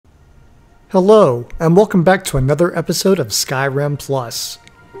Hello, and welcome back to another episode of Skyrim Plus.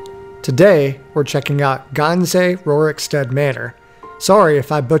 Today, we're checking out Gonzeh-Rorikstead Manor. Sorry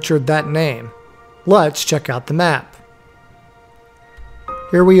if I butchered that name. Let's check out the map.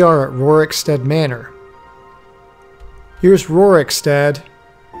 Here we are at Rorikstead Manor. Here's Rorikstead.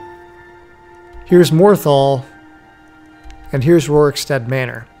 Here's Morthal. And here's Rorikstead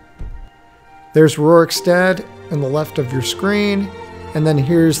Manor. There's Rorikstead on the left of your screen. And then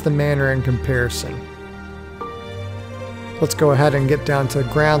here's the manor in comparison. Let's go ahead and get down to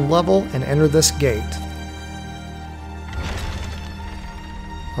ground level and enter this gate.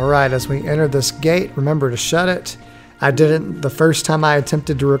 Alright, as we enter this gate, remember to shut it. I didn't the first time I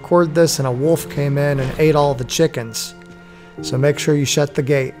attempted to record this and a wolf came in and ate all the chickens. So make sure you shut the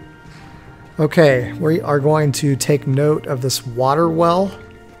gate. Okay, we are going to take note of this water well.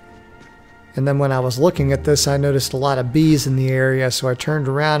 And then when I was looking at this, I noticed a lot of bees in the area, so I turned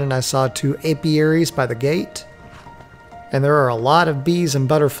around and I saw 2 apiaries by the gate. And there are a lot of bees and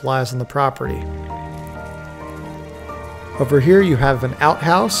butterflies on the property. Over here you have an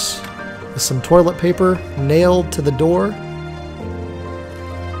outhouse with some toilet paper nailed to the door.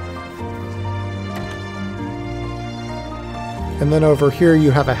 And then over here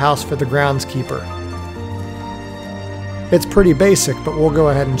you have a house for the groundskeeper. It's pretty basic, but we'll go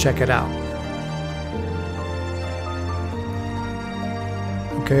ahead and check it out.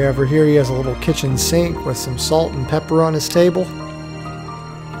 Okay, over here he has a little kitchen sink with some salt and pepper on his table.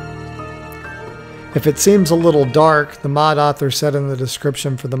 If it seems a little dark, the mod author said in the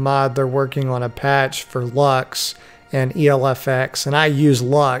description for the mod they're working on a patch for Lux and ELFX, and I use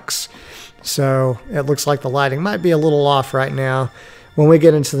Lux, so it looks like the lighting might be a little off right now. When we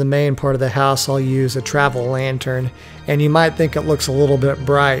get into the main part of the house, I'll use a travel lantern, and you might think it looks a little bit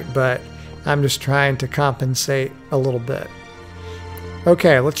bright, but I'm just trying to compensate a little bit.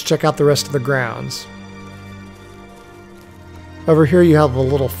 Okay, let's check out the rest of the grounds. Over here you have a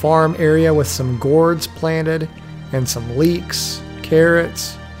little farm area with some gourds planted and some leeks,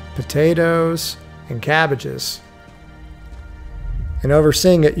 carrots, potatoes, and cabbages. And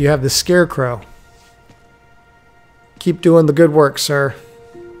overseeing it you have the scarecrow. Keep doing the good work, sir.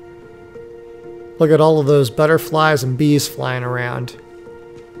 Look at all of those butterflies and bees flying around.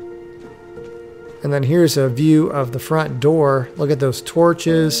 And then here's a view of the front door. Look at those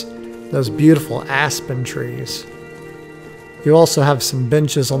torches, those beautiful aspen trees. You also have some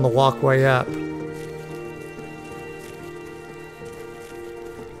benches on the walkway up.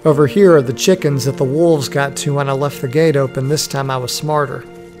 Over here are the chickens that the wolves got to when I left the gate open. This time I was smarter.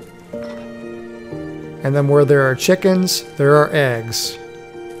 And then where there are chickens, there are eggs.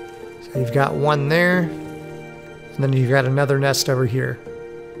 So you've got one there, and then you've got another nest over here.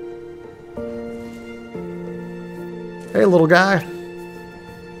 Hey, little guy.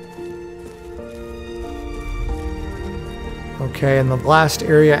 Okay, and the last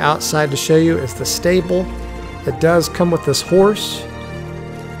area outside to show you is the stable. It does come with this horse.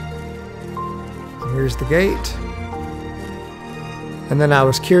 And here's the gate. And then I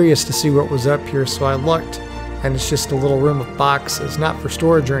was curious to see what was up here, so I looked, and it's just a little room of boxes, not for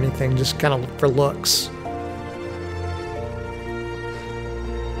storage or anything, just kind of for looks.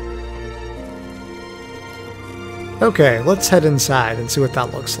 Okay, let's head inside and see what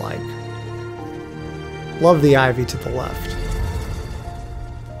that looks like. Love the ivy to the left.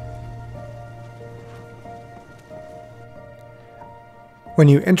 When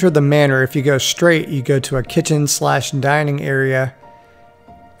you enter the manor, if you go straight, you go to a kitchen/dining area,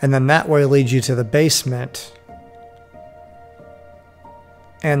 and then that way leads you to the basement.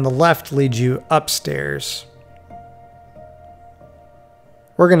 And the left leads you upstairs.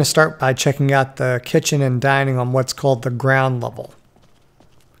 We're going to start by checking out the kitchen and dining on what's called the ground level.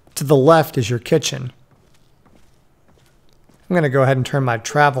 To the left is your kitchen. I'm going to go ahead and turn my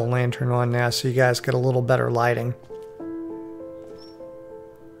travel lantern on now so you guys get a little better lighting.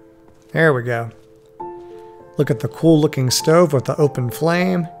 There we go. Look at the cool looking stove with the open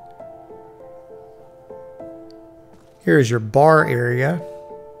flame. Here's your bar area.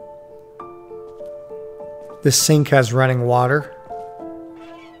 This sink has running water.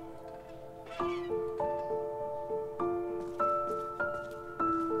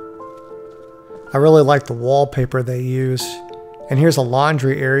 I really like the wallpaper they use. And here's a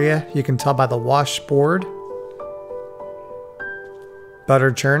laundry area. You can tell by the washboard.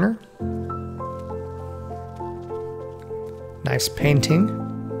 Butter churner. Nice painting.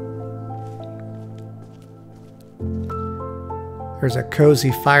 There's a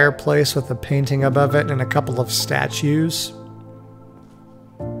cozy fireplace with a painting above it and a couple of statues.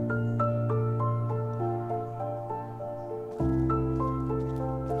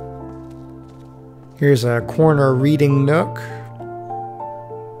 Here's a corner reading nook.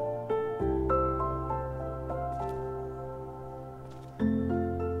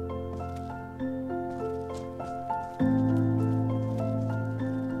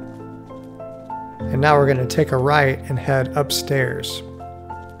 And now we're going to take a right and head upstairs.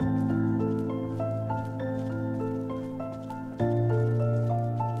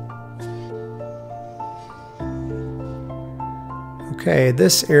 Okay,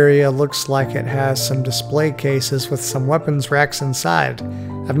 this area looks like it has some display cases with some weapons racks inside.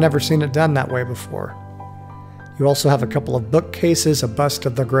 I've never seen it done that way before. You also have a couple of bookcases, a bust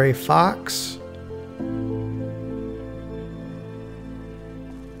of the gray fox.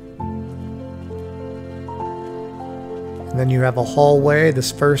 And then you have a hallway.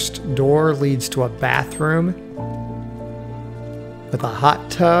 This first door leads to a bathroom with a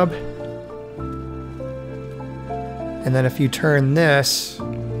hot tub. And then if you turn this,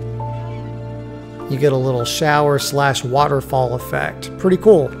 you get a little shower / waterfall effect. Pretty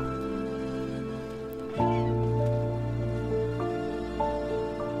cool.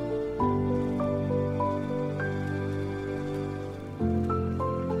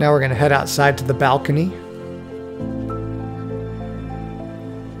 Now we're going to head outside to the balcony.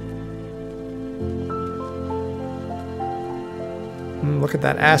 Look at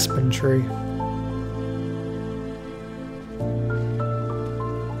that aspen tree.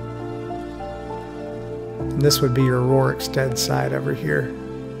 And this would be your Rorikstead side over here.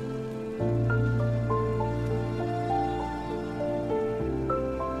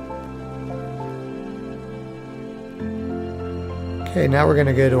 Okay, now we're going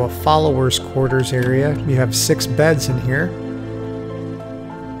to go to a follower's quarters area. You have 6 beds in here.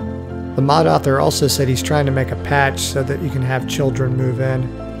 The mod author also said he's trying to make a patch so that you can have children move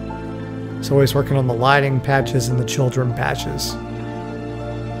in. So he's working on the lighting patches and the children patches.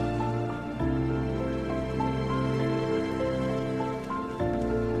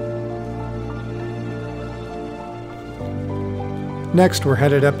 Next, we're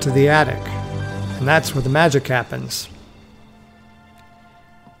headed up to the attic, and that's where the magic happens.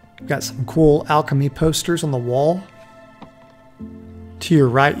 You've got some cool alchemy posters on the wall. To your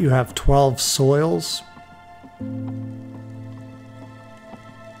right, you have 12 soils. And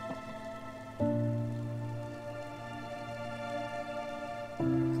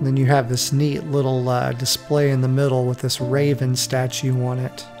then you have this neat little display in the middle with this raven statue on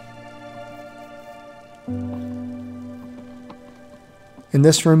it. In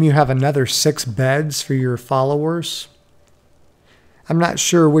this room, you have another 6 beds for your followers. I'm not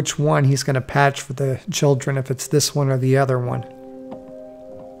sure which one he's going to patch for the children, if it's this one or the other one.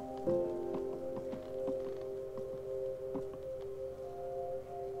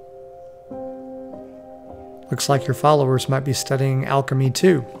 Looks like your followers might be studying alchemy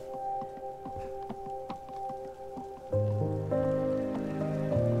too.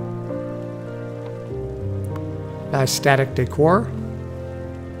 Nice static decor.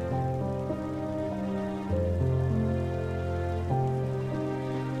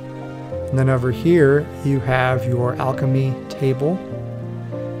 And then over here you have your alchemy table.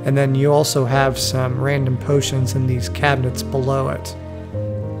 And then you also have some random potions in these cabinets below it.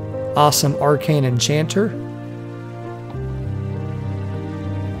 Awesome arcane enchanter.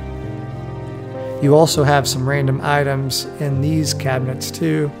 You also have some random items in these cabinets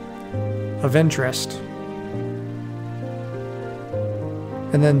too, of interest.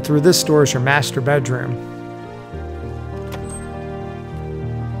 And then through this door is your master bedroom.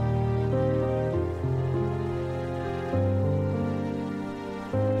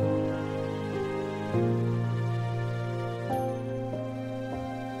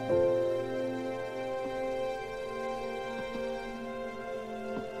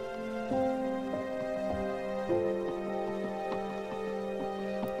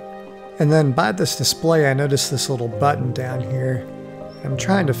 And then by this display, I noticed this little button down here. I'm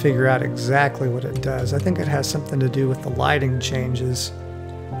trying to figure out exactly what it does. I think it has something to do with the lighting changes,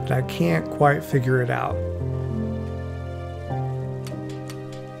 but I can't quite figure it out.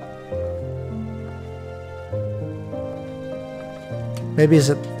 Maybe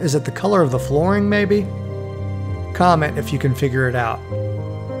is it the color of the flooring, maybe? Comment if you can figure it out.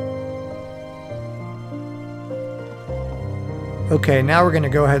 Okay, now we're going to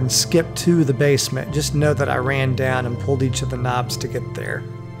go ahead and skip to the basement. Just know that I ran down and pulled each of the knobs to get there.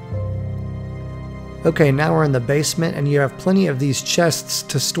 Okay, now we're in the basement and you have plenty of these chests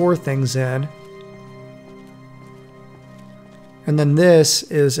to store things in. And then this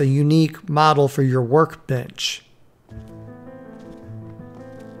is a unique model for your workbench.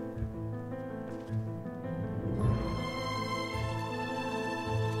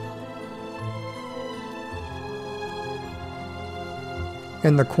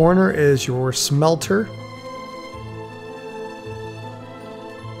 In the corner is your smelter.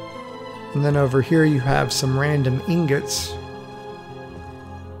 And then over here you have some random ingots.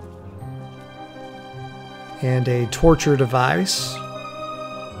 And a torture device.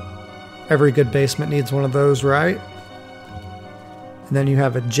 Every good basement needs one of those, right? And then you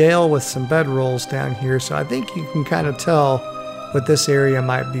have a jail with some bedrolls down here, so I think you can kind of tell what this area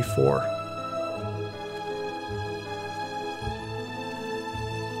might be for.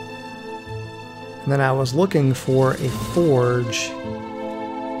 And then I was looking for a forge,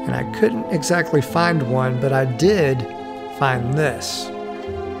 and I couldn't exactly find one, but I did find this.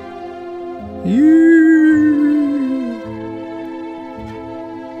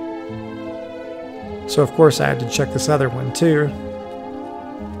 So of course I had to check this other one too.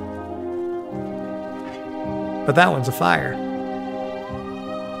 But that one's a fire.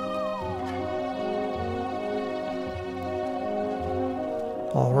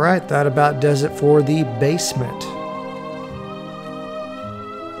 Alright, that about does it for the basement.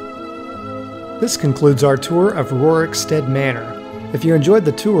 This concludes our tour of Rorikstead Manor. If you enjoyed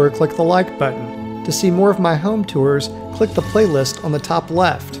the tour, click the like button. To see more of my home tours, click the playlist on the top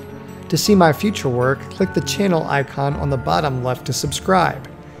left. To see my future work, click the channel icon on the bottom left to subscribe.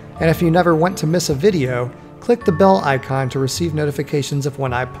 And if you never want to miss a video, click the bell icon to receive notifications of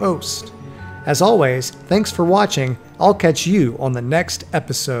when I post. As always, thanks for watching. I'll catch you on the next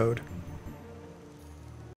episode.